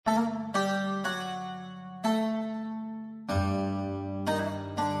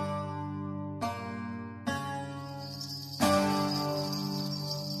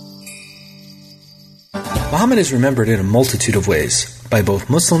Muhammad is remembered in a multitude of ways, by both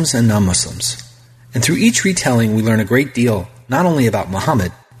Muslims and non-Muslims. And through each retelling, we learn a great deal, not only about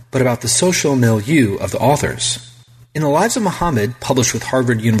Muhammad, but about the social milieu of the authors. In The Lives of Muhammad, published with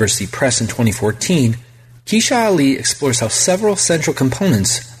Harvard University Press in 2014, Kecia Ali explores how several central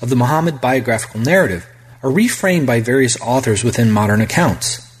components of the Muhammad biographical narrative are reframed by various authors within modern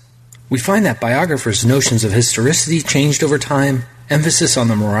accounts. We find that biographers' notions of historicity changed over time, emphasis on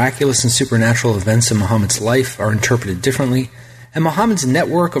the miraculous and supernatural events in Muhammad's life are interpreted differently, and Muhammad's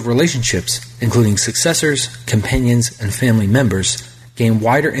network of relationships, including successors, companions, and family members, gain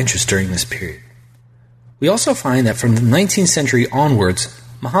wider interest during this period. We also find that from the 19th century onwards,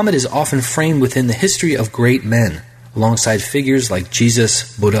 Muhammad is often framed within the history of great men, alongside figures like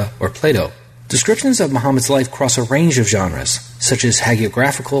Jesus, Buddha, or Plato. Descriptions of Muhammad's life cross a range of genres, such as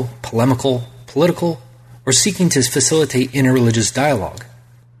hagiographical, polemical, political, or seeking to facilitate interreligious dialogue.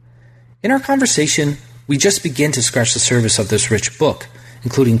 In our conversation, we just begin to scratch the surface of this rich book,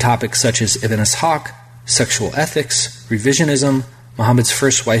 including topics such as Ibn Ishaq, sexual ethics, revisionism, Muhammad's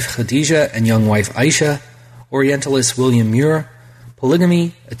first wife Khadija and young wife Aisha, Orientalist William Muir,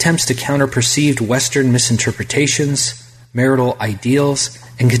 polygamy, attempts to counter perceived Western misinterpretations, marital ideals,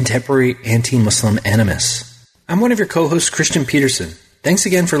 and contemporary anti-Muslim animus. I'm one of your co-hosts, Christian Peterson. Thanks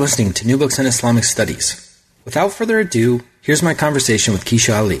again for listening to New Books in Islamic Studies. Without further ado, here's my conversation with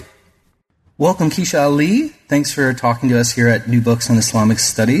Kecia Ali. Welcome, Kecia Ali. Thanks for talking to us here at New Books in Islamic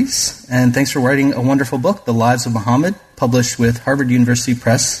Studies. And thanks for writing a wonderful book, The Lives of Muhammad, published with Harvard University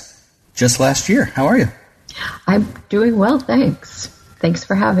Press just last year. How are you? I'm doing well, thanks. Thanks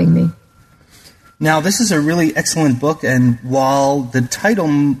for having me. Now, this is a really excellent book, and while the title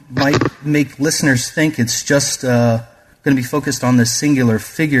might make listeners think it's just going to be focused on this singular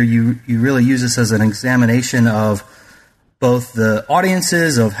figure, you really use this as an examination of both the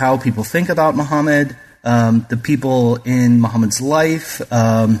audiences, of how people think about Muhammad, the people in Muhammad's life,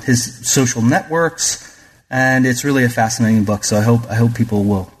 his social networks, and it's really a fascinating book, so I hope people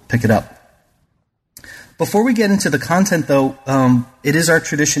will pick it up. Before we get into the content, though, it is our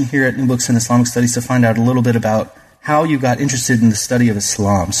tradition here at New Books in Islamic Studies to find out a little bit about how you got interested in the study of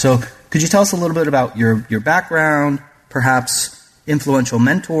Islam. So could you tell us a little bit about your background, perhaps influential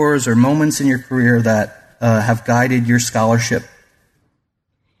mentors or moments in your career that have guided your scholarship?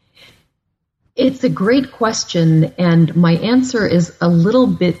 It's a great question, and my answer is a little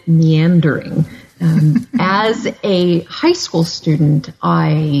bit meandering. As a high school student,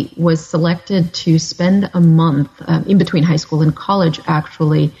 I was selected to spend a month in between high school and college,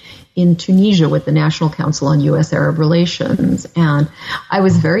 actually, in Tunisia with the National Council on U.S.-Arab Relations. And I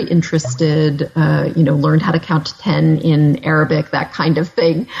was very interested, learned how to count to 10 in Arabic, that kind of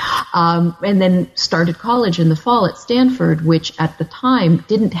thing. And then started college in the fall at Stanford, which at the time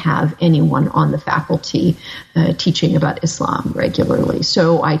didn't have anyone on the faculty teaching about Islam regularly.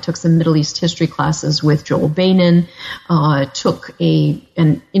 So I took some Middle East history classes with Joel Bainan, took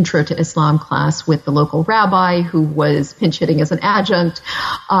an intro to Islam class with the local rabbi who was pinch hitting as an adjunct.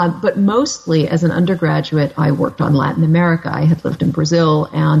 But mostly as an undergraduate, I worked on Latin America. I had lived in Brazil,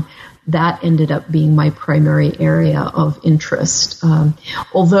 and that ended up being my primary area of interest.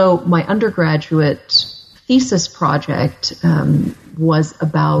 Although my undergraduate thesis project was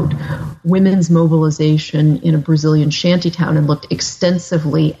about women's mobilization in a Brazilian shantytown and looked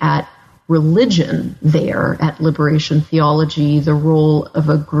extensively at religion there, at liberation theology, the role of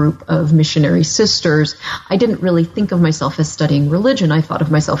a group of missionary sisters. I didn't really think of myself as studying religion. I thought of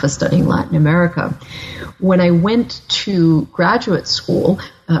myself as studying Latin America. When I went to graduate school,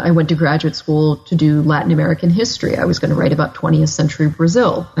 to do Latin American history. I was going to write about 20th century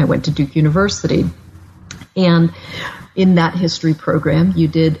Brazil. I went to Duke University. And in that history program, you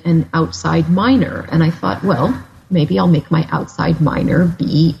did an outside minor. And I thought, well, maybe I'll make my outside minor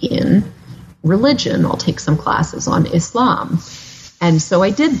be in religion. I'll take some classes on Islam. And so I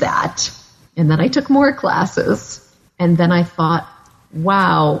did that. And then I took more classes. And then I thought,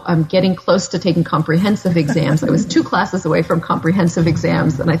 wow, I'm getting close to taking comprehensive exams. I was 2 classes away from comprehensive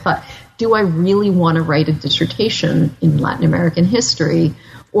exams. And I thought, do I really want to write a dissertation in Latin American history?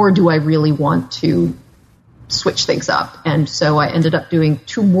 Or do I really want to switch things up? And so I ended up doing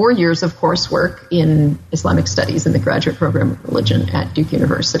 2 more years of coursework in Islamic studies in the graduate program of religion at Duke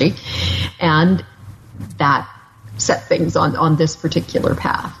University. And that set things on this particular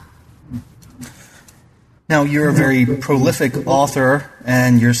path. Now, you're a very prolific author,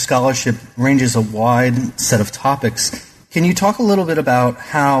 and your scholarship ranges a wide set of topics. Can you talk a little bit about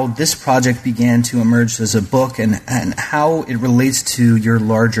how this project began to emerge as a book and how it relates to your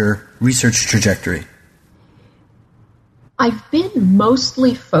larger research trajectory? I've been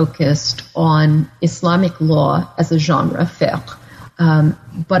mostly focused on Islamic law as a genre, fiqh,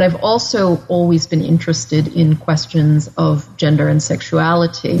 but I've also always been interested in questions of gender and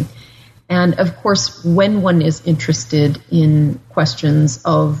sexuality. And of course, when one is interested in questions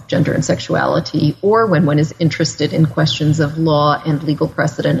of gender and sexuality, or when one is interested in questions of law and legal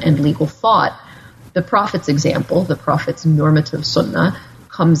precedent and legal thought, the Prophet's example, the Prophet's normative sunnah,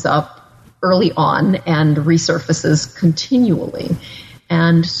 comes up early on and resurfaces continually.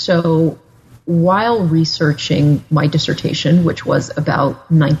 And so while researching my dissertation, which was about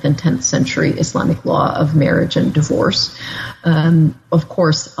 9th and 10th century Islamic law of marriage and divorce, of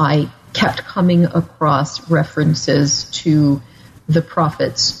course, I kept coming across references to the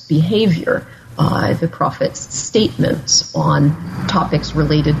Prophet's behavior, the Prophet's statements on topics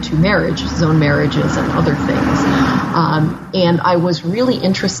related to marriage, his own marriages and other things. And I was really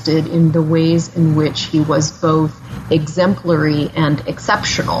interested in the ways in which he was both exemplary and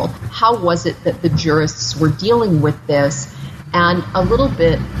exceptional. How was it that the jurists were dealing with this? And a little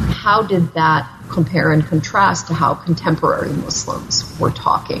bit, how did that compare and contrast to how contemporary Muslims were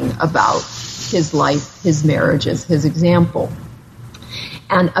talking about his life, his marriages, his example?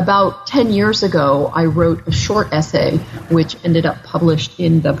 And about 10 years ago, I wrote a short essay which ended up published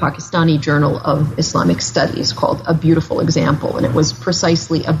in the Pakistani Journal of Islamic Studies called A Beautiful Example. And it was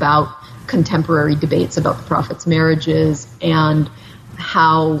precisely about contemporary debates about the Prophet's marriages and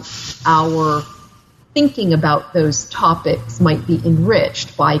how our thinking about those topics might be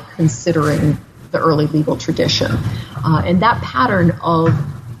enriched by considering the early legal tradition. And that pattern of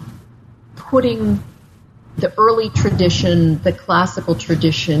putting the early tradition, the classical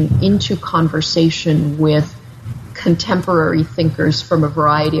tradition, into conversation with contemporary thinkers from a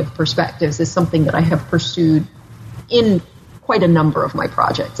variety of perspectives is something that I have pursued in quite a number of my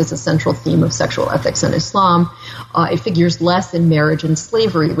projects. It's a central theme of sexual ethics in Islam. It figures less in marriage and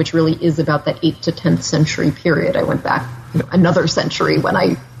slavery, which really is about that 8th to 10th century period. I went back another century when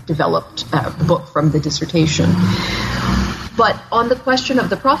I developed the book from the dissertation. But on the question of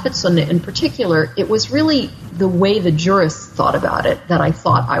the Prophet's Sunnah in particular, it was really the way the jurists thought about it that I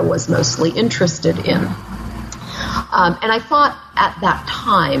thought I was mostly interested in. And I thought at that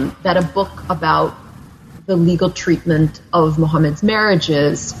time that a book about the legal treatment of Muhammad's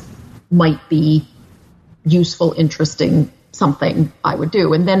marriages might be useful, interesting, something I would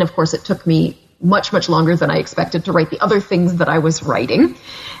do. And then, of course, it took me much, much longer than I expected to write the other things that I was writing.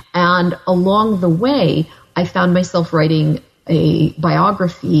 And along the way, I found myself writing a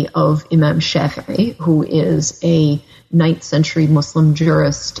biography of Imam Shafi'i, who is a 9th century Muslim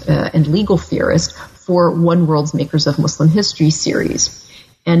jurist and legal theorist for One World's Makers of Muslim History series.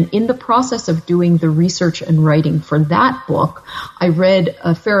 And in the process of doing the research and writing for that book, I read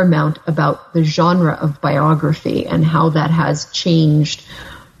a fair amount about the genre of biography and how that has changed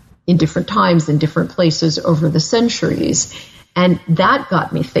in different times, in different places over the centuries. And that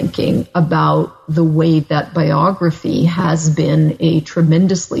got me thinking about the way that biography has been a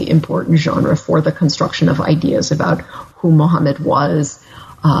tremendously important genre for the construction of ideas about who Muhammad was,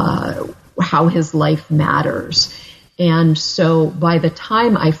 how his life matters. And so by the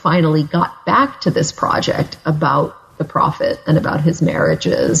time I finally got back to this project about the Prophet and about his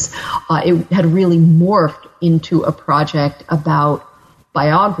marriages, it had really morphed into a project about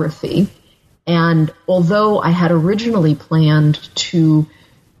biography. And although I had originally planned to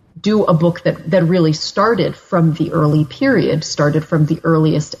do a book that really started from the early period, started from the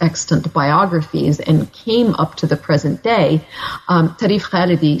earliest extant biographies and came up to the present day, Tarif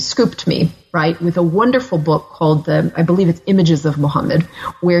Khalidi scooped me, right, with a wonderful book called, I believe it's Images of Muhammad,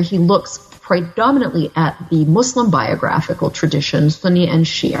 where he looks predominantly at the Muslim biographical tradition, Sunni and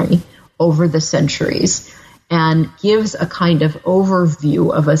Shi'i, over the centuries, and gives a kind of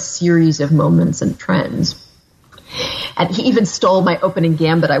overview of a series of moments and trends. And he even stole my opening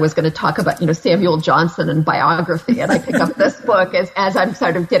gambit. I was going to talk about, Samuel Johnson and biography, and I pick up this book as I'm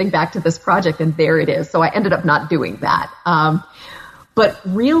sort of getting back to this project, and there it is. So I ended up not doing that. But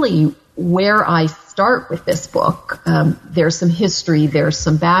really, where I start with this book, there's some history, there's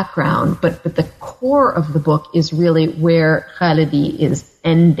some background, but the core of the book is really where Khalidi is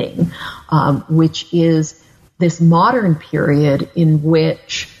ending, which is this modern period in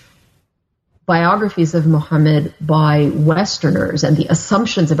which biographies of Muhammad by Westerners and the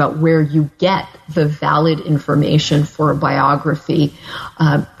assumptions about where you get the valid information for a biography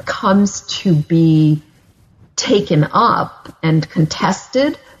comes to be taken up and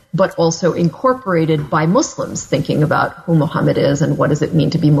contested, but also incorporated by Muslims thinking about who Muhammad is and what does it mean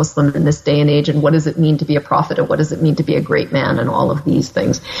to be Muslim in this day and age, and what does it mean to be a prophet, and what does it mean to be a great man, and all of these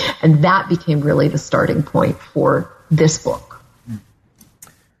things. And that became really the starting point for this book.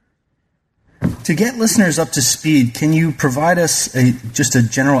 To get listeners up to speed, can you provide us just a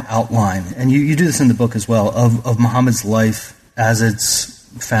general outline, and you do this in the book as well, of Muhammad's life as it's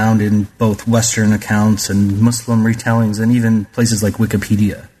found in both Western accounts and Muslim retellings and even places like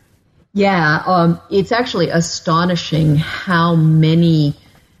Wikipedia? Yeah, it's actually astonishing how many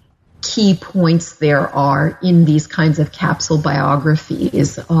key points there are in these kinds of capsule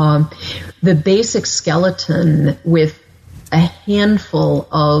biographies. The basic skeleton with a handful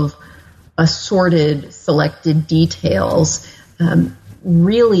of assorted, selected details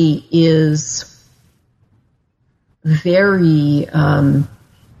really is very,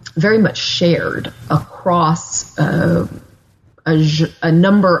 very much shared across a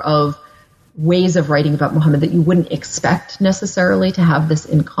number of ways of writing about Muhammad that you wouldn't expect necessarily to have this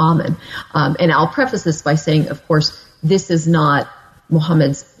in common. And I'll preface this by saying, of course, this is not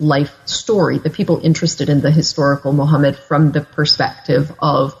Muhammad's life story. The people interested in the historical Muhammad from the perspective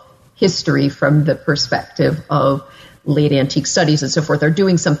of history, from the perspective of late antique studies and so forth, are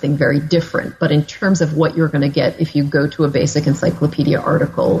doing something very different. But in terms of what you're going to get if you go to a basic encyclopedia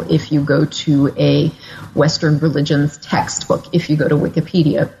article, if you go to a Western religions textbook, if you go to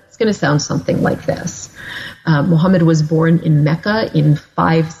Wikipedia, it's going to sound something like this. Muhammad was born in Mecca in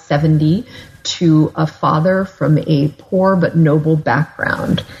 570 to a father from a poor but noble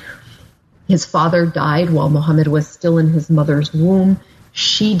background. His father died while Muhammad was still in his mother's womb.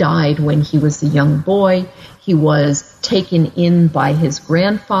 She died when he was a young boy. He was taken in by his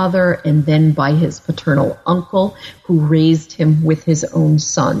grandfather and then by his paternal uncle, who raised him with his own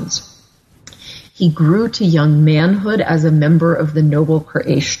sons. He grew to young manhood as a member of the noble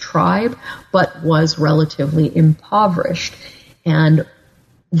Quraysh tribe, but was relatively impoverished. And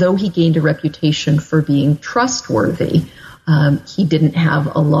though he gained a reputation for being trustworthy, he didn't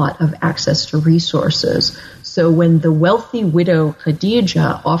have a lot of access to resources. So when the wealthy widow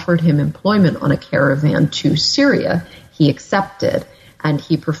Kecia offered him employment on a caravan to Syria, he accepted, and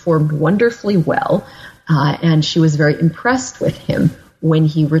he performed wonderfully well, and she was very impressed with him. When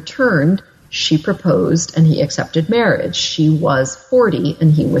he returned, she proposed, and he accepted marriage. She was 40,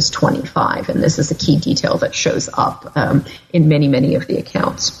 and he was 25, and this is a key detail that shows up in many, many of the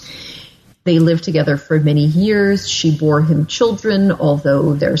accounts. They lived together for many years. She bore him children,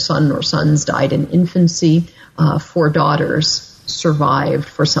 although their son or sons died in infancy. 4 daughters survived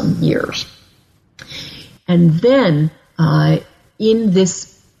for some years. And then, in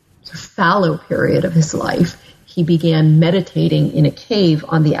this fallow period of his life, he began meditating in a cave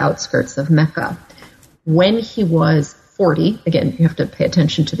on the outskirts of Mecca. When he was 40, again, you have to pay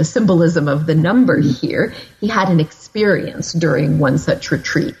attention to the symbolism of the number here, he had an experience during one such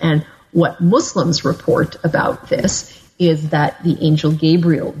retreat. And what Muslims report about this is that the angel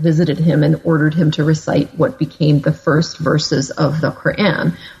Gabriel visited him and ordered him to recite what became the first verses of the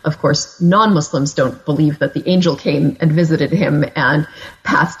Quran. Of course, non-Muslims don't believe that the angel came and visited him and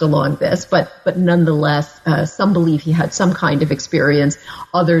passed along this, but nonetheless, some believe he had some kind of experience.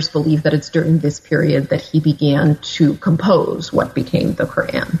 Others believe that it's during this period that he began to compose what became the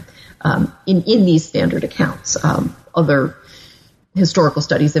Quran. In these standard accounts, other historical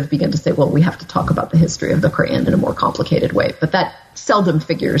studies have begun to say, well, we have to talk about the history of the Quran in a more complicated way. But that seldom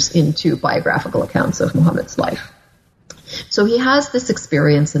figures into biographical accounts of Muhammad's life. So he has this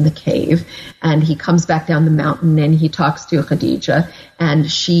experience in the cave, and he comes back down the mountain, and he talks to Kecia,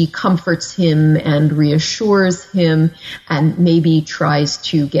 and she comforts him and reassures him and maybe tries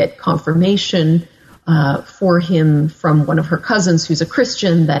to get confirmation for him from one of her cousins who's a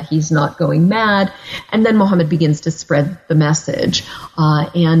Christian that he's not going mad. And then Muhammad begins to spread the message.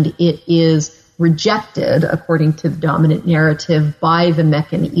 And it is rejected, according to the dominant narrative, by the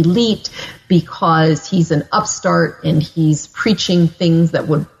Meccan elite because he's an upstart and he's preaching things that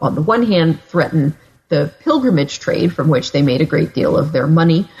would, on the one hand, threaten the pilgrimage trade from which they made a great deal of their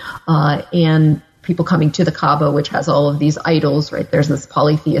money, and people coming to the Kaaba, which has all of these idols, right? There's this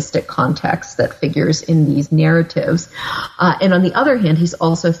polytheistic context that figures in these narratives. And on the other hand, he's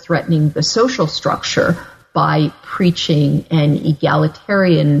also threatening the social structure by preaching an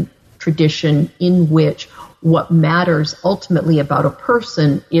egalitarian tradition in which what matters ultimately about a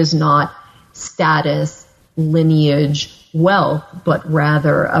person is not status, lineage, wealth, but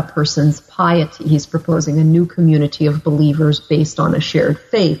rather a person's piety. He's proposing a new community of believers based on a shared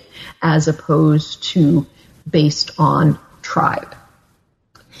faith as opposed to based on tribe.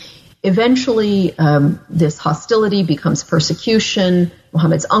 Eventually, this hostility becomes persecution.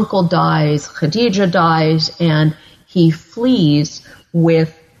 Muhammad's uncle dies, Kecia dies, and he flees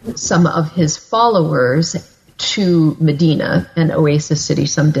with some of his followers to Medina, an oasis city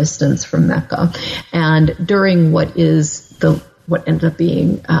some distance from Mecca. And during what ended up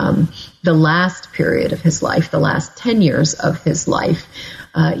being the last period of his life, the last 10 years of his life,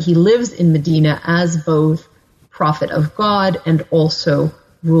 he lives in Medina as both prophet of God and also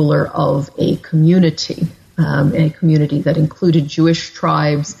ruler of a community that included Jewish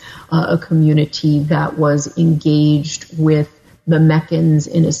tribes, a community that was engaged with the Meccans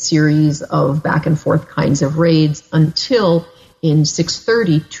in a series of back and forth kinds of raids until in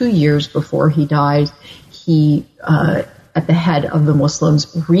 630, 2 years before he died, he, at the head of the Muslims,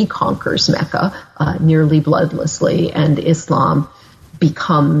 reconquers Mecca nearly bloodlessly, and Islam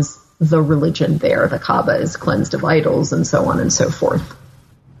becomes the religion there. The Kaaba is cleansed of idols and so on and so forth.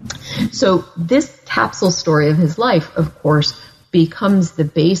 So this capsule story of his life, of course, becomes the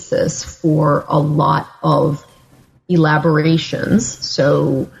basis for a lot of elaborations.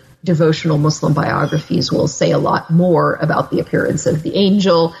 So devotional Muslim biographies will say a lot more about the appearance of the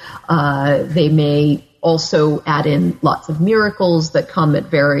angel. They may also add in lots of miracles that come at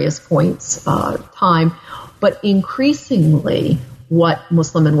various points of time. But increasingly, what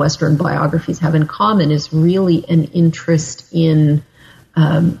Muslim and Western biographies have in common is really an interest in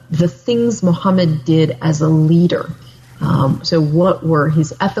the things Muhammad did as a leader. So what were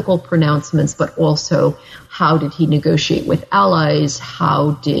his ethical pronouncements, but also how did he negotiate with allies?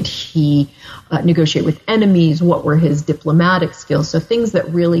 How did he negotiate with enemies? What were his diplomatic skills? So things that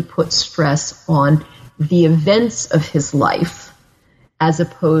really put stress on the events of his life as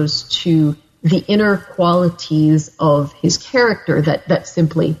opposed to the inner qualities of his character that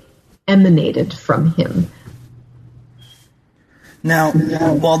simply emanated from him. Now,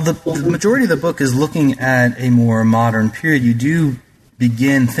 while the majority of the book is looking at a more modern period, you do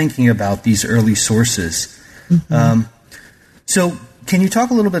begin thinking about these early sources. Mm-hmm. So can you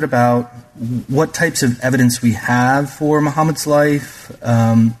talk a little bit about what types of evidence we have for Muhammad's life,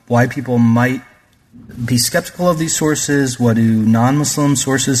 why people might be skeptical of these sources, what do non-Muslim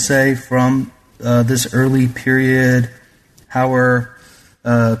sources say from this early period, how are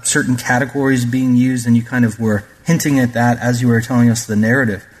certain categories being used, and you kind of were hinting at that as you were telling us the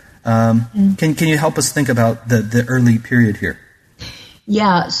narrative. Can you help us think about the early period here?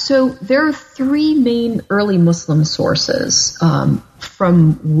 Yeah, so there are three main early Muslim sources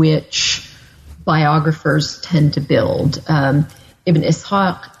from which biographers tend to build. Ibn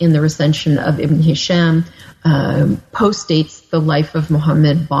Ishaq, in the recension of Ibn Hisham, postdates the life of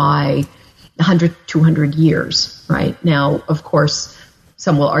Muhammad by 100, 200 years, right? Now, of course,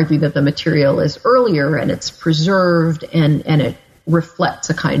 some will argue that the material is earlier and it's preserved and it reflects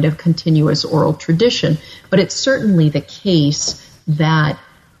a kind of continuous oral tradition. But it's certainly the case that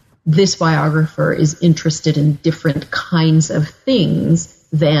this biographer is interested in different kinds of things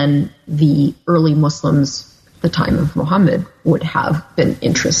than the early Muslims the time of Muhammad would have been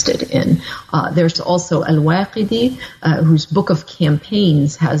interested in. There's also Al-Waqidi, whose book of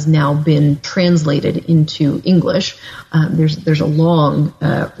campaigns has now been translated into English. There's a long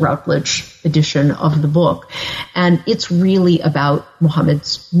Routledge edition of the book, and it's really about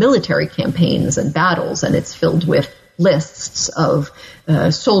Muhammad's military campaigns and battles, and it's filled with lists of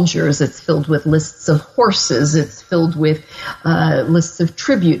soldiers, it's filled with lists of horses, it's filled with lists of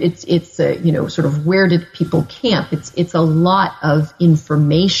tribute. It's sort of where did people camp? It's a lot of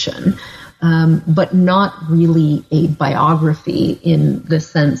information, but not really a biography in the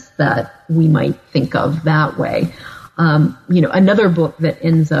sense that we might think of that way. Another book that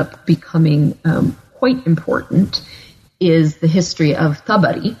ends up becoming quite important is the history of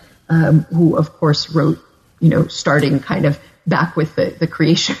Tabari, who of course wrote, starting kind of back with the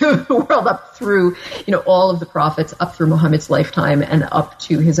creation of the world up through, all of the prophets up through Muhammad's lifetime and up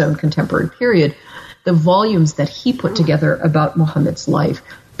to his own contemporary period. The volumes that he put together about Muhammad's life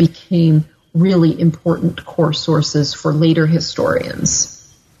became really important core sources for later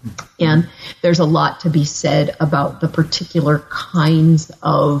historians. And there's a lot to be said about the particular kinds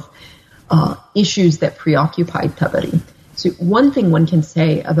of issues that preoccupied Tabari. So one thing one can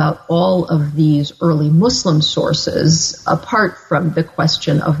say about all of these early Muslim sources, apart from the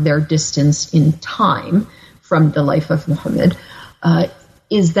question of their distance in time from the life of Muhammad,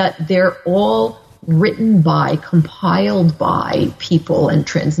 is that they're all written by, compiled by people and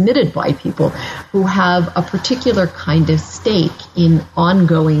transmitted by people who have a particular kind of stake in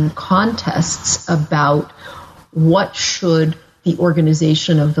ongoing contests about what should the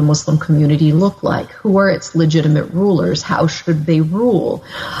organization of the Muslim community look like? Who are its legitimate rulers? How should they rule?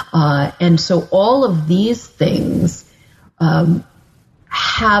 And so all of these things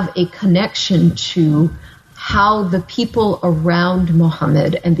have a connection to how the people around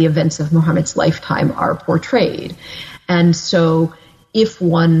Muhammad and the events of Muhammad's lifetime are portrayed. And so if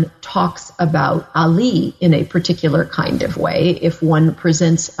one talks about Ali in a particular kind of way, if one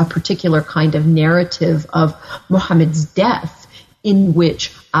presents a particular kind of narrative of Muhammad's death in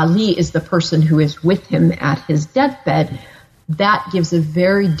which Ali is the person who is with him at his deathbed, that gives a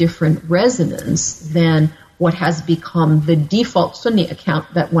very different resonance than what has become the default Sunni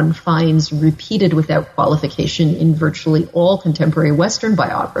account that one finds repeated without qualification in virtually all contemporary Western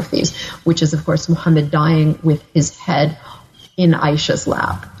biographies, which is, of course, Muhammad dying with his head in Aisha's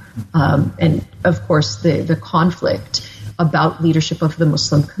lap. And, of course, the conflict about leadership of the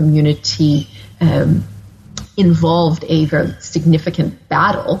Muslim community involved a very significant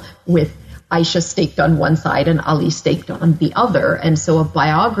battle with Aisha staked on one side and Ali staked on the other. And so a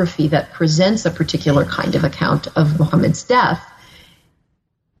biography that presents a particular kind of account of Muhammad's death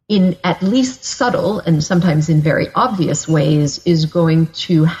in at least subtle and sometimes in very obvious ways is going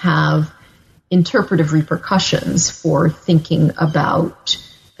to have interpretive repercussions for thinking about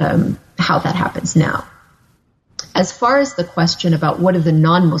how that happens now. As far as the question about what do the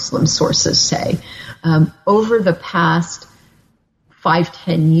non-Muslim sources say, over the past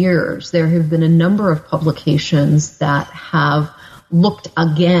 5-10 years, there have been a number of publications that have looked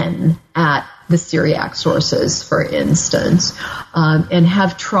again at the Syriac sources, for instance, and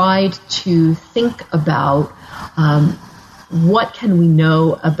have tried to think about what can we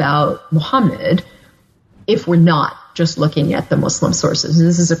know about Muhammad if we're not just looking at the Muslim sources. And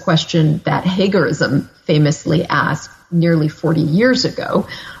this is a question that Hagerism famously asked nearly 40 years ago,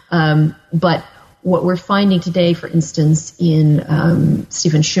 but what we're finding today, for instance, in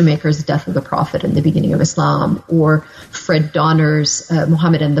Stephen Shoemaker's Death of the Prophet and the Beginning of Islam, or Fred Donner's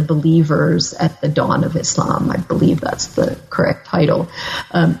Muhammad and the Believers at the Dawn of Islam, I believe that's the correct title,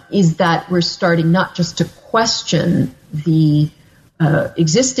 is that we're starting not just to question the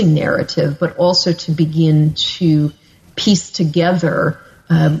existing narrative, but also to begin to piece together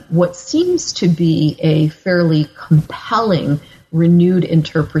what seems to be a fairly compelling renewed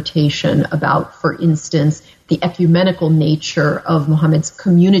interpretation about, for instance, the ecumenical nature of Muhammad's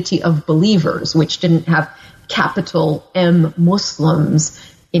community of believers, which didn't have capital M Muslims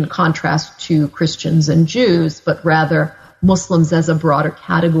in contrast to Christians and Jews, but rather Muslims as a broader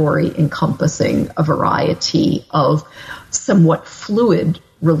category encompassing a variety of somewhat fluid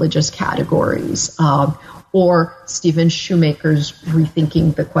religious categories. Or Stephen Shoemaker's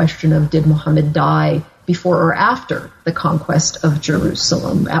rethinking the question of did Muhammad die before or after the conquest of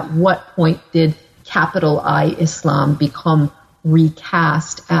Jerusalem? At what point did capital I Islam become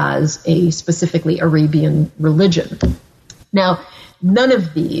recast as a specifically Arabian religion? Now, none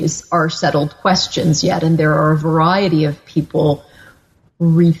of these are settled questions yet, and there are a variety of people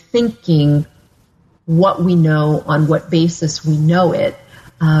rethinking what we know, on what basis we know it.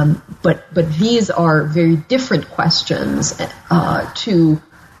 But these are very different questions to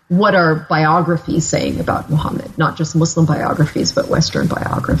what are biographies saying about Muhammad, not just Muslim biographies, but Western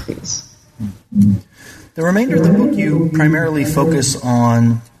biographies. The remainder of the book, you primarily focus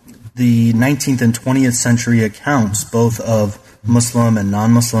on the 19th and 20th century accounts, both of Muslim and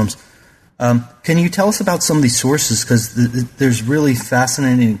non-Muslims. Can you tell us about some of these sources? Because there's really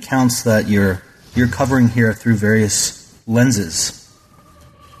fascinating accounts that you're covering here through various lenses.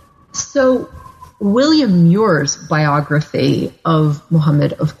 So William Muir's biography of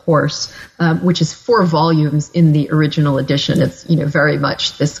Muhammad, of course, which is 4 volumes in the original edition, it's very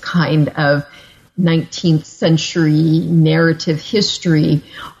much this kind of 19th century narrative history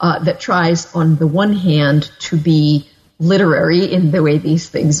that tries, on the one hand, to be literary in the way these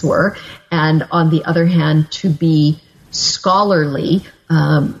things were, and on the other hand, to be scholarly.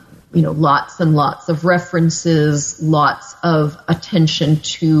 Lots and lots of references, lots of attention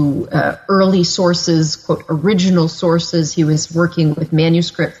to early sources, quote, original sources. He was working with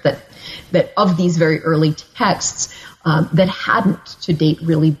manuscripts that of these very early texts that hadn't to date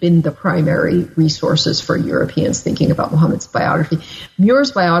really been the primary resources for Europeans thinking about Muhammad's biography.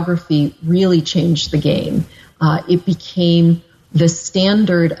 Muir's biography really changed the game. It became the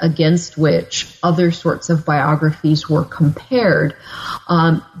standard against which other sorts of biographies were compared.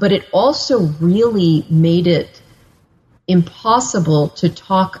 But it also really made it impossible to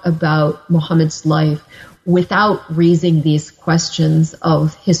talk about Muhammad's life without raising these questions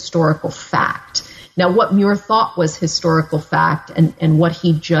of historical fact. Now, what Muir thought was historical fact and what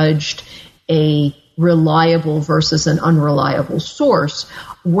he judged a reliable versus an unreliable source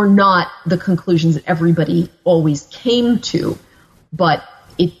were not the conclusions that everybody always came to, but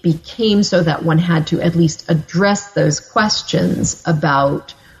it became so that one had to at least address those questions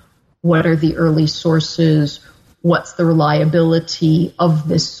about what are the early sources, what's the reliability of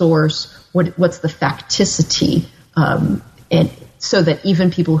this source, what's the facticity, and so that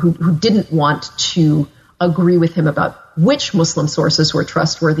even people who didn't want to agree with him about which Muslim sources were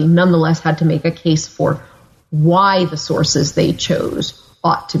trustworthy nonetheless had to make a case for why the sources they chose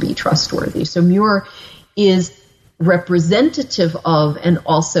ought to be trustworthy. So Muir is representative of and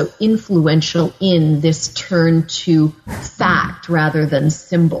also influential in this turn to fact rather than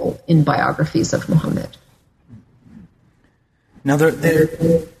symbol in biographies of Muhammad. Now,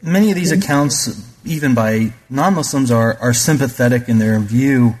 many of these accounts, even by non-Muslims, are sympathetic in their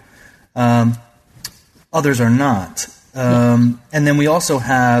view. Others are not. And then we also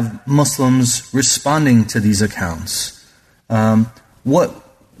have Muslims responding to these accounts.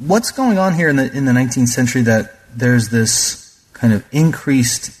 What's going on here in the 19th century that there's this kind of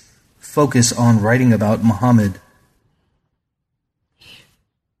increased focus on writing about Muhammad?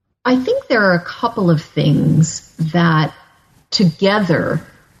 I think there are a couple of things that together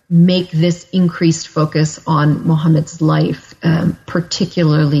make this increased focus on Muhammad's life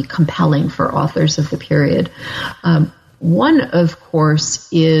particularly compelling for authors of the period. One, of course,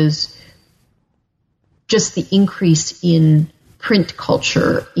 is just the increase in print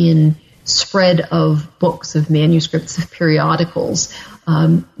culture, in spread of books, of manuscripts, of periodicals.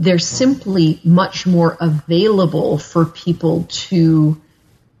 They're simply much more available for people to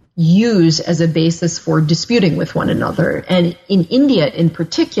use as a basis for disputing with one another. And in India in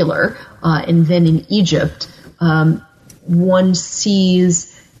particular, and then in Egypt, one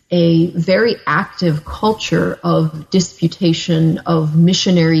sees a very active culture of disputation, of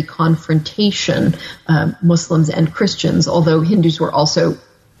missionary confrontation, Muslims and Christians, although Hindus were also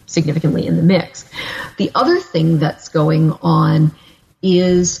significantly in the mix. The other thing that's going on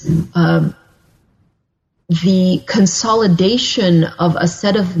is the consolidation of a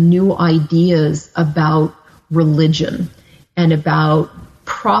set of new ideas about religion and about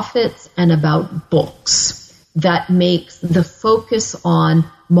prophets and about books that makes the focus on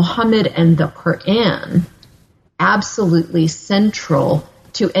Muhammad and the Quran absolutely central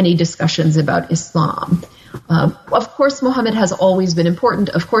to any discussions about Islam. Of course, Muhammad has always been important.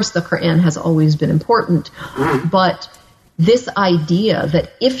 Of course, the Quran has always been important. But this idea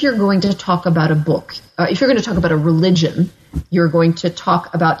that if you're going to talk about a book, if you're going to talk about a religion, you're going to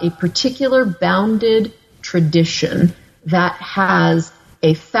talk about a particular bounded tradition that has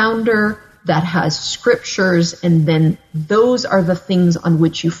a founder, that has scriptures, and then those are the things on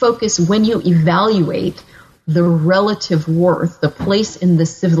which you focus when you evaluate the relative worth, the place in the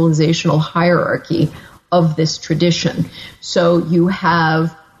civilizational hierarchy of this tradition. So you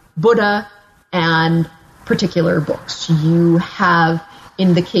have Buddha and particular books. You have,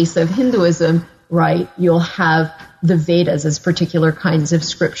 in the case of Hinduism, right, you'll have the Vedas as particular kinds of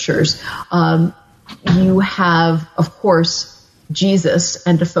scriptures. You have, of course, Jesus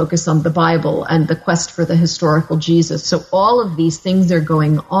and to focus on the Bible and the quest for the historical Jesus. So all of these things are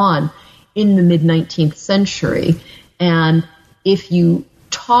going on in the mid-19th century. And if you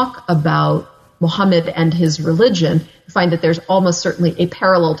talk about Muhammad and his religion, you find that there's almost certainly a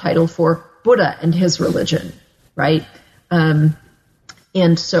parallel title for Buddha and his religion, right? And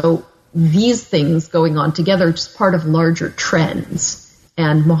so these things going on together are just part of larger trends.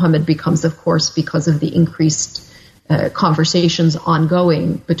 And Muhammad becomes, of course, because of the increased conversations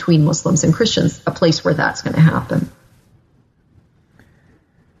ongoing between Muslims and Christians, a place where that's going to happen.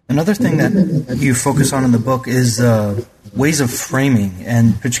 Another thing that you focus on in the book is ways of framing,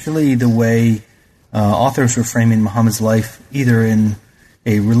 and particularly the way authors were framing Muhammad's life, either in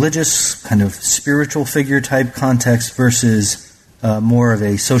a religious kind of spiritual figure type context versus more of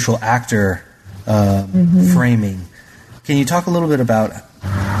a social actor framing. Can you talk a little bit about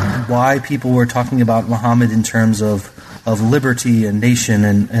why people were talking about Muhammad in terms of liberty and nation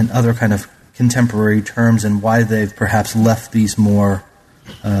and other kind of contemporary terms, and why they've perhaps left these more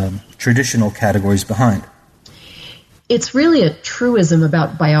traditional categories behind? It's really a truism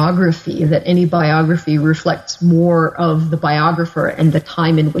about biography that any biography reflects more of the biographer and the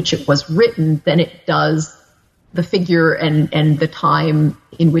time in which it was written than it does the figure and the time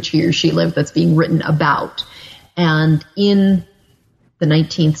in which he or she lived that's being written about. And in the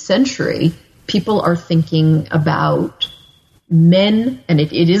 19th century, people are thinking about men, and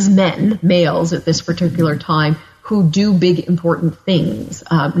it is men, males at this particular time, who do big, important things,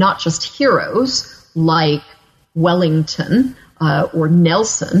 not just heroes like Wellington or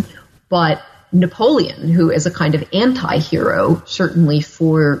Nelson, but Napoleon, who is a kind of anti-hero, certainly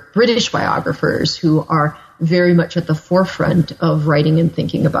for British biographers who are very much at the forefront of writing and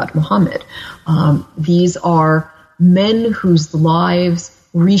thinking about Muhammad. These are men whose lives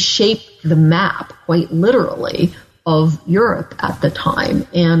reshaped the map, quite literally, of Europe at the time.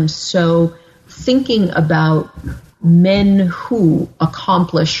 And so thinking about men who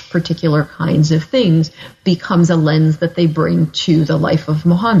accomplish particular kinds of things becomes a lens that they bring to the life of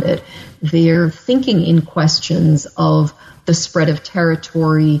Muhammad. They're thinking in questions of the spread of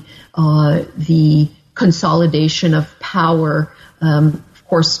territory, the consolidation of power. Of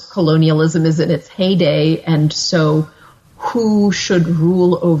course, colonialism is in its heyday, and so who should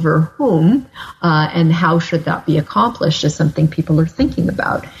rule over whom, and how should that be accomplished is something people are thinking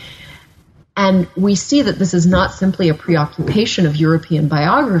about. And we see that this is not simply a preoccupation of European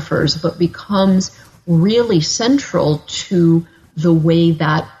biographers, but becomes really central to the way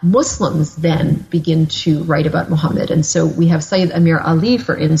that Muslims then begin to write about Muhammad. And so we have Sayyid Amir Ali,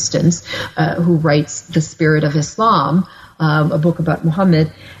 for instance, who writes The Spirit of Islam, a book about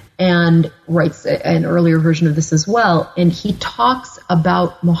Muhammad, and writes an earlier version of this as well. And he talks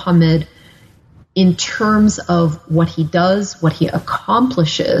about Muhammad in terms of what he does, what he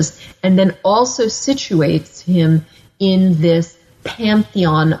accomplishes, and then also situates him in this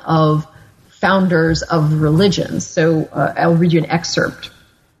pantheon of founders of religions. So I'll read you an excerpt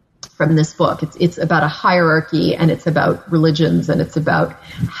from this book. It's about a hierarchy, and it's about religions, and it's about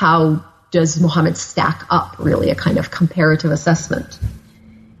how does Muhammad stack up, really, a kind of comparative assessment.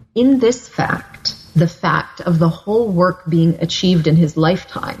 In this fact, the fact of the whole work being achieved in his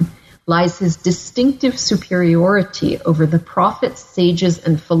lifetime, lies his distinctive superiority over the prophets, sages,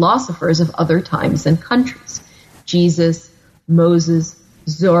 and philosophers of other times and countries. Jesus, Moses,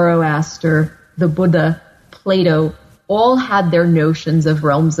 Zoroaster, the Buddha, Plato, all had their notions of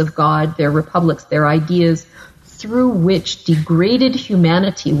realms of God, their republics, their ideas, through which degraded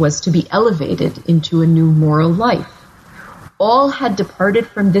humanity was to be elevated into a new moral life. All had departed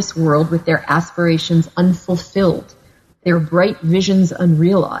from this world with their aspirations unfulfilled, their bright visions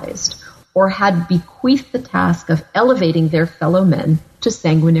unrealized, or had bequeathed the task of elevating their fellow men to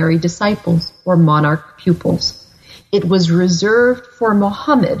sanguinary disciples or monarch pupils. It was reserved for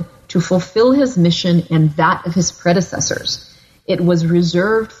Muhammad to fulfill his mission and that of his predecessors. It was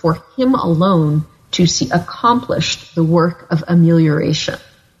reserved for him alone to see accomplished the work of amelioration.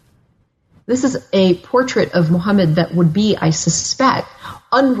 This is a portrait of Muhammad that would be, I suspect,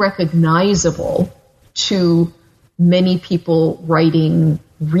 unrecognizable to many people reading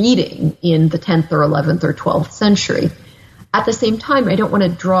in the 10th or 11th or 12th century. At the same time, I don't want to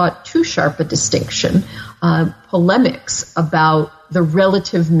draw too sharp a distinction. Polemics about the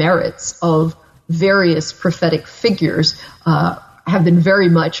relative merits of various prophetic figures have been very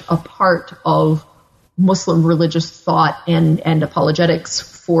much a part of Muslim religious thought and apologetics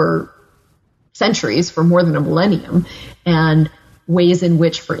for centuries, for more than a millennium, and ways in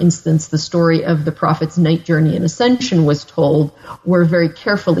which, for instance, the story of the Prophet's night journey and ascension was told were very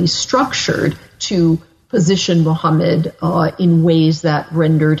carefully structured to position Muhammad in ways that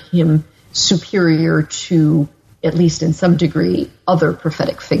rendered him superior to, at least in some degree, other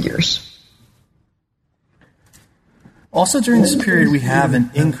prophetic figures. Also during this period, we have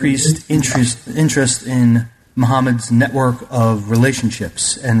an increased interest in Muhammad's network of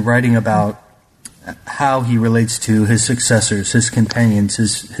relationships and writing about how he relates to his successors, his companions,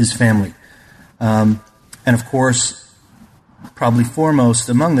 his family. And of course, probably foremost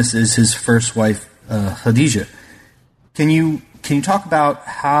among this is his first wife, Khadija. Can you talk about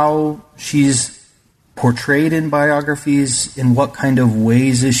how she's portrayed in biographies? In what kind of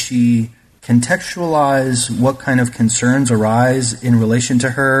ways is she contextualized? What kind of concerns arise in relation to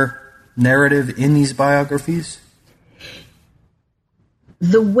her narrative in these biographies?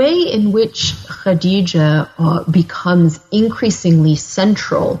 The way in which Khadija becomes increasingly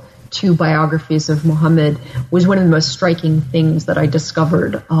central to biographies of Muhammad was one of the most striking things that I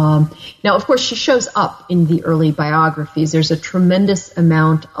discovered. Now, of course, she shows up in the early biographies. There's a tremendous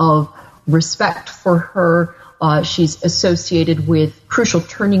amount of respect for her. She's associated with crucial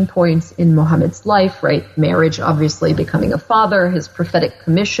turning points in Muhammad's life, right? Marriage, obviously, becoming a father, his prophetic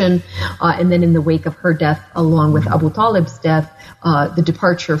commission, and then in the wake of her death, along with Abu Talib's death, the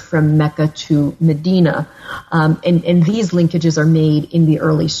departure from Mecca to Medina. And these linkages are made in the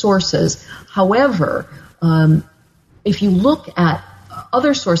early sources. However, if you look at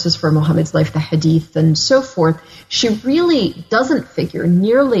other sources for Muhammad's life, the hadith and so forth, she really doesn't figure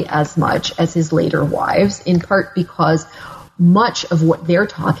nearly as much as his later wives, in part because much of what they're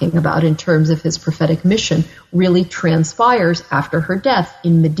talking about in terms of his prophetic mission really transpires after her death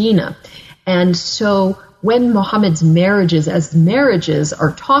in Medina. And so when Muhammad's marriages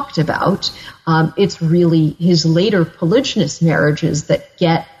are talked about, it's really his later polygynous marriages that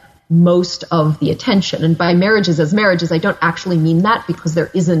get most of the attention. And by marriages as marriages, I don't actually mean that, because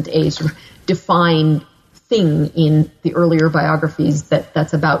there isn't a sort of defined thing in the earlier biographies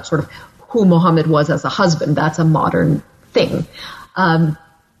that's about sort of who Muhammad was as a husband. That's a modern thing. But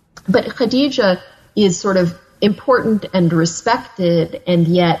Khadija is sort of important and respected, and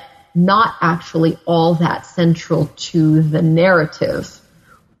yet not actually all that central to the narrative.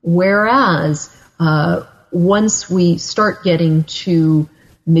 Whereas once we start getting to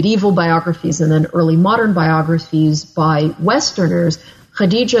medieval biographies and then early modern biographies by Westerners,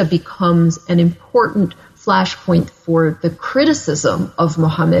 Khadija becomes an important flashpoint for the criticism of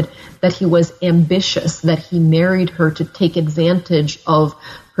Muhammad, that he was ambitious, that he married her to take advantage of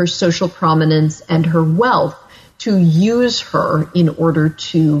her social prominence and her wealth, to use her in order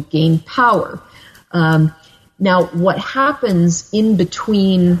to gain power. Now, what happens in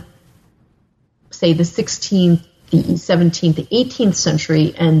between, say, the 16th, the 17th, the 18th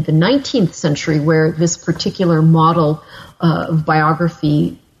century and the 19th century, where this particular model of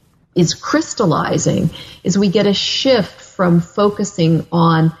biography is crystallizing, is we get a shift from focusing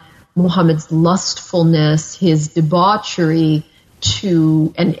on Muhammad's lustfulness, his debauchery,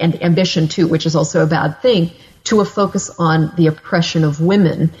 and ambition too, which is also a bad thing, to a focus on the oppression of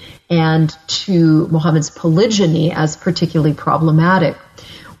women, and to Muhammad's polygyny as particularly problematic.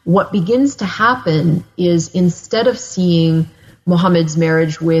 What begins to happen is, instead of seeing Muhammad's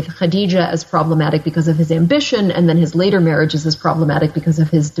marriage with Khadija as problematic because of his ambition, and then his later marriages as problematic because of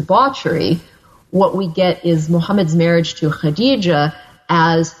his debauchery, what we get is Muhammad's marriage to Khadija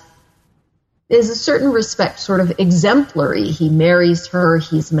as, is a certain respect, sort of exemplary. He marries her,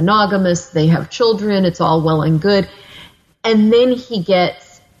 he's monogamous, they have children, it's all well and good. And then he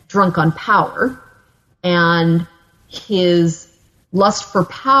gets drunk on power, and his lust for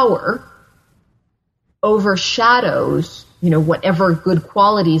power overshadows, whatever good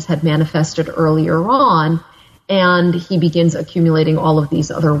qualities had manifested earlier on, and he begins accumulating all of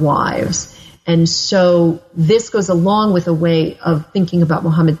these other wives. And so this goes along with a way of thinking about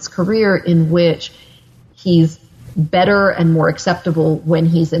Muhammad's career in which he's better and more acceptable when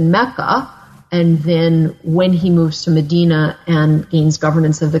he's in Mecca, and then when he moves to Medina and gains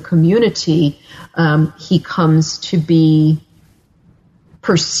governance of the community, he comes to be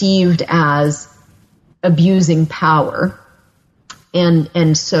perceived as abusing power.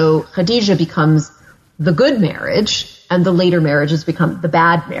 And so Khadija becomes the good marriage, and the later marriages become the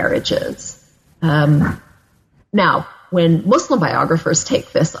bad marriages. Now, when Muslim biographers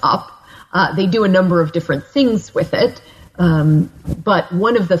take this up, they do a number of different things with it. But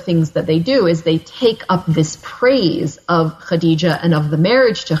one of the things that they do is they take up this praise of Khadija and of the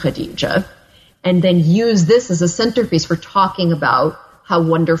marriage to Khadija, and then use this as a centerpiece for talking about how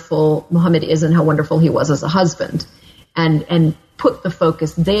wonderful Muhammad is and how wonderful he was as a husband, and put the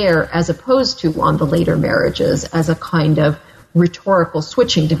focus there as opposed to on the later marriages as a kind of rhetorical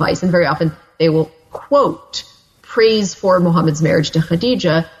switching device. And very often they will quote praise for Muhammad's marriage to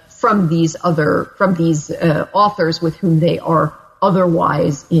Khadija from these authors with whom they are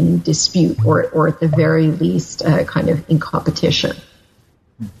otherwise in dispute, or at the very least kind of in competition.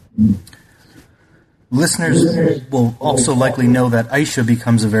 Listeners will also likely know that Aisha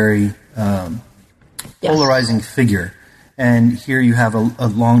becomes a very polarizing figure. And here you have a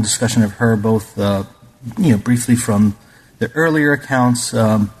long discussion of her, both briefly from the earlier accounts,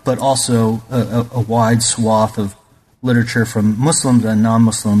 but also a wide swath of literature from Muslims and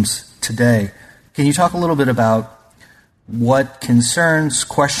non-Muslims today. Can you talk a little bit about what concerns,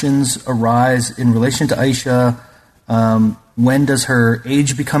 questions arise in relation to Aisha? When does her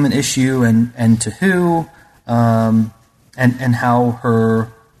age become an issue, and to who? And how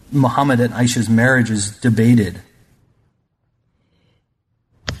her Muhammad and Aisha's marriage is debated?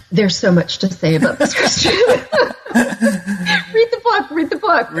 There's so much to say about this question. Read the book. Read the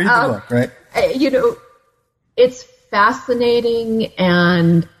book, right? It's fascinating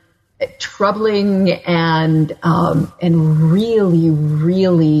and troubling and really,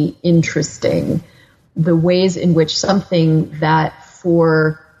 really interesting, the ways in which something that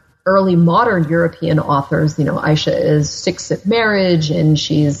for early modern European authors, Aisha is 6 at marriage, and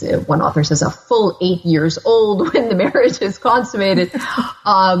she's, one author says, a full 8 years old when the marriage is consummated.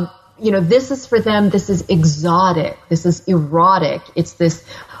 This is for them, this is exotic, this is erotic, it's this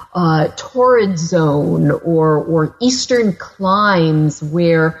torrid zone or eastern climes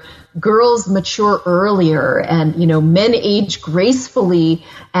where girls mature earlier and, men age gracefully.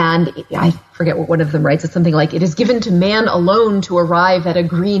 And I forget what one of them writes. It's something like, it is given to man alone to arrive at a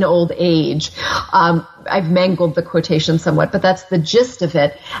green old age. I've mangled the quotation somewhat, but that's the gist of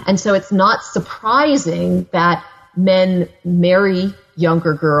it. And so it's not surprising that men marry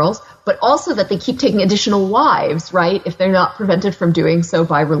younger girls, but also that they keep taking additional wives, right? If they're not prevented from doing so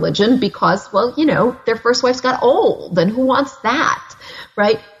by religion because, well, their first wives got old, and who wants that,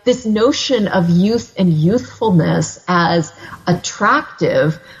 right? This notion of youth and youthfulness as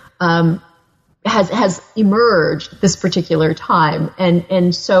attractive has emerged this particular time.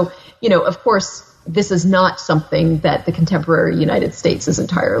 And so, of course, this is not something that the contemporary United States is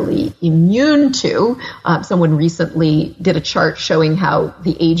entirely immune to. Someone recently did a chart showing how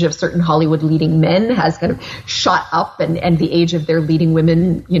the age of certain Hollywood leading men has kind of shot up, and the age of their leading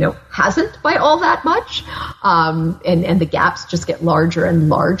women, hasn't by all that much. And the gaps just get larger and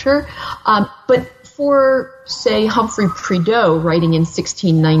larger. But for, say, Humphrey Prideaux, writing in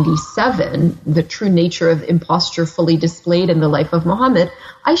 1697, The True Nature of Imposture Fully Displayed in the Life of Muhammad,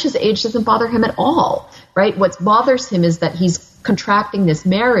 Aisha's age doesn't bother him at all, right? What bothers him is that he's contracting this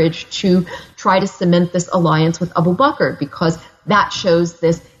marriage to try to cement this alliance with Abu Bakr, because that shows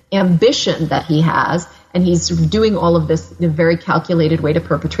this ambition that he has, and he's doing all of this in a very calculated way to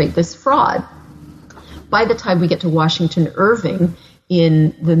perpetrate this fraud. By the time we get to Washington Irving,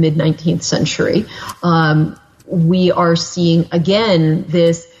 in the mid-19th century, we are seeing, again,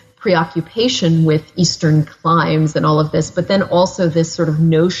 this preoccupation with Eastern climes and all of this, but then also this sort of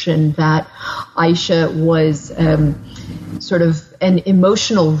notion that Aisha was sort of an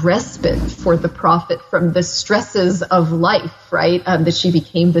emotional respite for the Prophet from the stresses of life, right? That she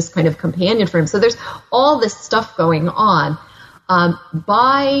became this kind of companion for him. So there's all this stuff going on.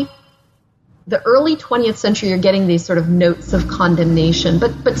 By the early 20th century, you're getting these sort of notes of condemnation,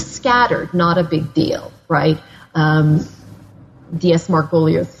 but scattered, not a big deal, right? D.S.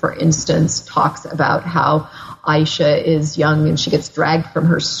 Margoliouth, for instance, talks about how Aisha is young and she gets dragged from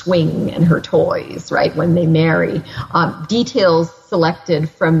her swing and her toys, right, when they marry. Details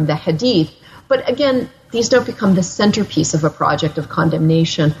selected from the Hadith. But again, these don't become the centerpiece of a project of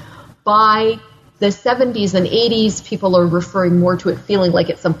condemnation. By the 70s and 80s, people are referring more to it, feeling like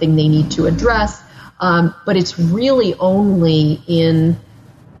it's something they need to address. But it's really only in,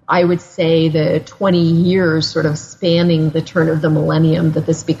 I would say, the 20 years sort of spanning the turn of the millennium that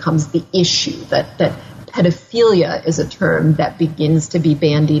this becomes the issue, that pedophilia is a term that begins to be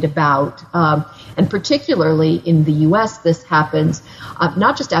bandied about. And particularly in the U.S., this happens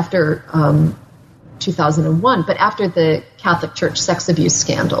not just after 2001, but after the Catholic Church sex abuse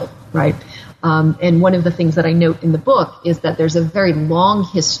scandal, right? And one of the things that I note in the book is that there's a very long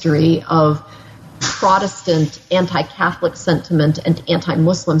history of Protestant anti-Catholic sentiment and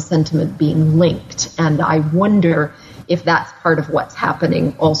anti-Muslim sentiment being linked. And I wonder if that's part of what's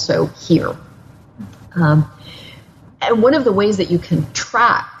happening also here. And one of the ways that you can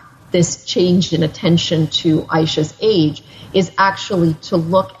track this change in attention to Aisha's age is actually to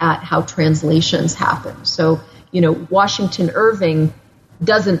look at how translations happen. So, Washington Irving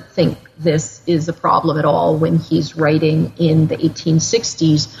doesn't think this is a problem at all when he's writing in the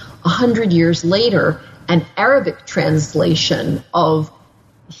 1860s. 100 years later, an Arabic translation of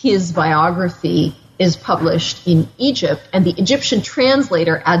his biography is published in Egypt, and the Egyptian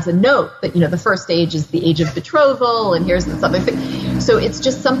translator adds a note that, the first age is the age of betrothal, and here's this other thing. So it's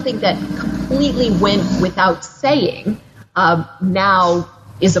just something that completely went without saying, now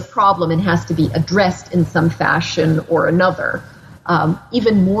is a problem and has to be addressed in some fashion or another.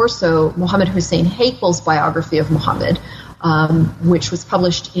 Even more so, Muhammad Hussein Hakel's biography of Muhammad, which was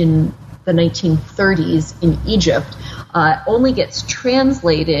published in the 1930s in Egypt, only gets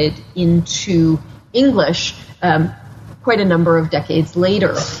translated into English quite a number of decades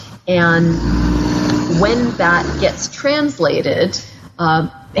later. And when that gets translated,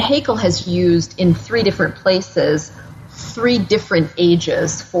 Hakel has used in 3 different places 3 different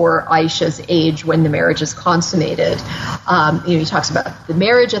ages for Aisha's age when the marriage is consummated. He talks about the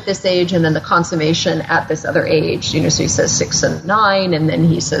marriage at this age and then the consummation at this other age. So he says 6 and 9, and then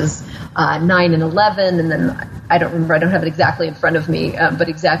he says 9 and 11, and then I don't remember, I don't have it exactly in front of me, but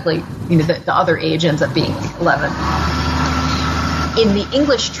exactly, the other age ends up being 11. In the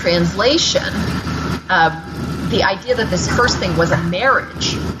English translation, the idea that this first thing was a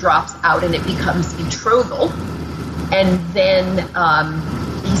marriage drops out and it becomes betrothal. And then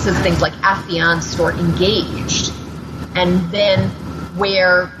he says things like affianced or engaged. And then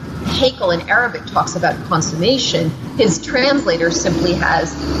where Hakel in Arabic talks about consummation, his translator simply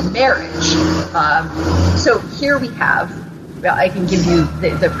has marriage. So here we have, I can give you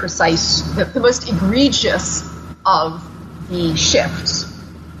the precise, the most egregious of the shifts.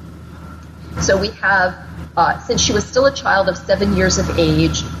 So we have, since she was still a child of 7 years of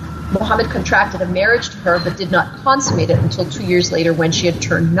age, Muhammad contracted a marriage to her but did not consummate it until 2 years later when she had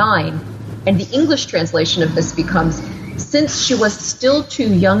turned 9. And the English translation of this becomes, since she was still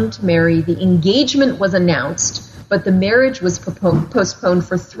too young to marry, the engagement was announced, but the marriage was postponed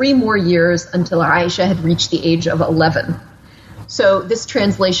for 3 more years until Aisha had reached the age of 11. So this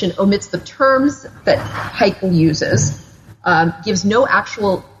translation omits the terms that Haeckel uses, gives no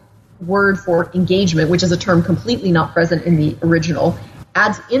actual word for engagement, which is a term completely not present in the original,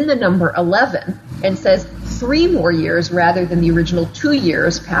 adds in the number 11 and says 3 more years rather than the original 2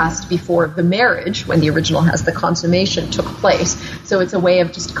 years passed before the marriage, when the original has the consummation, took place. So it's a way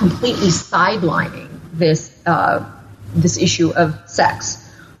of just completely sidelining this issue of sex.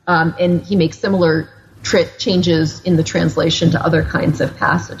 And he makes similar changes in the translation to other kinds of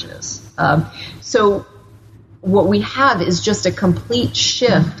passages. So what we have is just a complete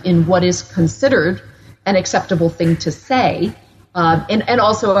shift in what is considered an acceptable thing to say, and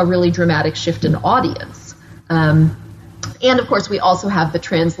also a really dramatic shift in audience. And of course, we also have the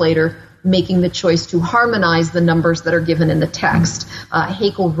translator making the choice to harmonize the numbers that are given in the text.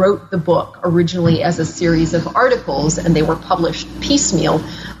 Haeckel wrote the book originally as a series of articles, and they were published piecemeal.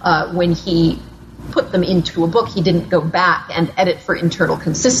 When he put them into a book, he didn't go back and edit for internal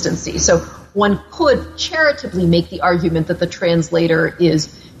consistency. So one could charitably make the argument that the translator is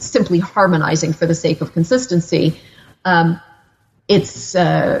simply harmonizing for the sake of consistency. It's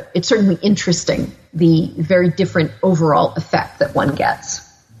certainly interesting, the very different overall effect that one gets.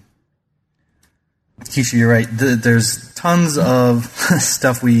 Kecia, you're right. There's tons of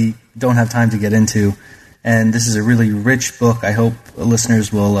stuff we don't have time to get into, and this is a really rich book. I hope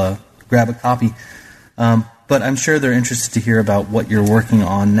listeners will grab a copy. But I'm sure they're interested to hear about what you're working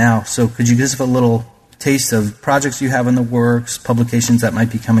on now. So could you give us a little taste of projects you have in the works, publications that might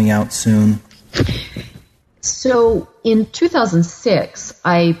be coming out soon? So in 2006,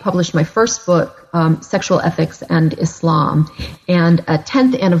 I published my first book, Sexual Ethics and Islam, and a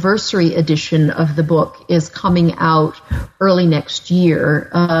 10th anniversary edition of the book is coming out early next year.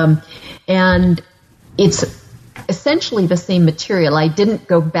 And it's essentially the same material. I didn't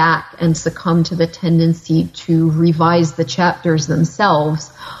go back and succumb to the tendency to revise the chapters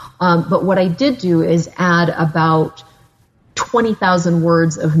themselves, but what I did do is add about 20,000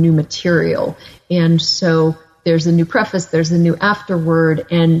 words of new material. And so there's a new preface, there's a new afterword,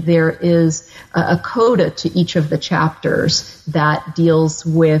 and there is a coda to each of the chapters that deals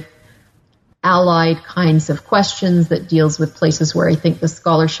with allied kinds of questions, that deals with places where I think the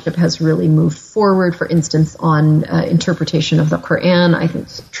scholarship has really moved forward. For instance, on interpretation of the Quran, I think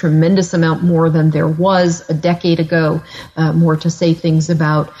it's a tremendous amount more than there was a decade ago, more to say things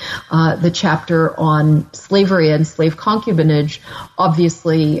about the chapter on slavery and slave concubinage.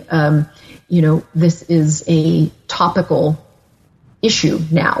 Obviously, this is a topical issue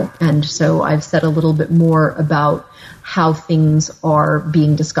now, and so I've said a little bit more about how things are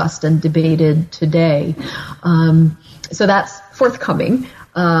being discussed and debated today. So that's forthcoming.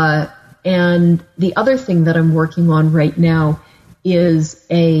 And the other thing that I'm working on right now is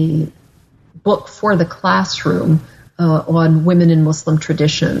a book for the classroom on women in Muslim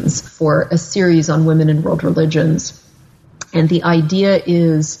traditions, for a series on women in world religions. And the idea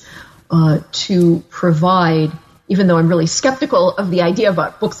is to provide, even though I'm really skeptical of the idea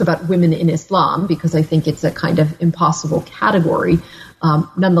about books about women in Islam, because I think it's a kind of impossible category,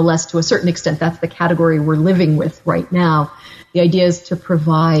 nonetheless, to a certain extent, that's the category we're living with right now. The idea is to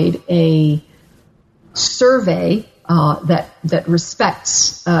provide a survey that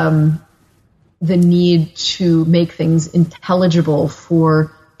respects the need to make things intelligible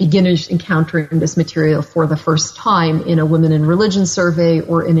for beginners encountering this material for the first time in a women in religion survey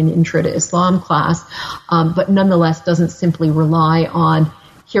or in an intro to Islam class, but nonetheless doesn't simply rely on,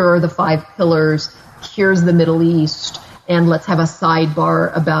 here are the 5 pillars, here's the Middle East, and let's have a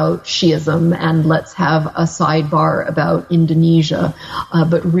sidebar about Shiism, and let's have a sidebar about Indonesia,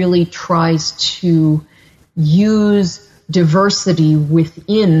 but really tries to use diversity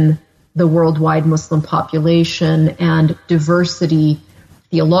within the worldwide Muslim population and diversity,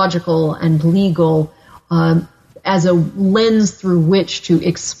 theological and legal, as a lens through which to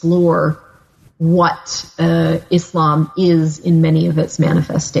explore what Islam is in many of its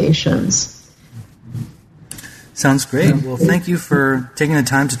manifestations. Sounds great. Well, thank you for taking the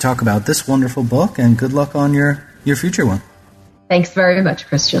time to talk about this wonderful book, and good luck on your future one. Thanks very much,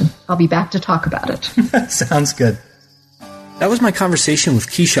 Christian. I'll be back to talk about it. Sounds good. That was my conversation with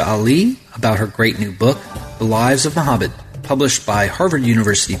Kecia Ali about her great new book, The Lives of Muhammad, published by Harvard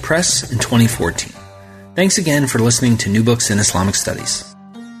University Press in 2014. Thanks again for listening to New Books in Islamic Studies.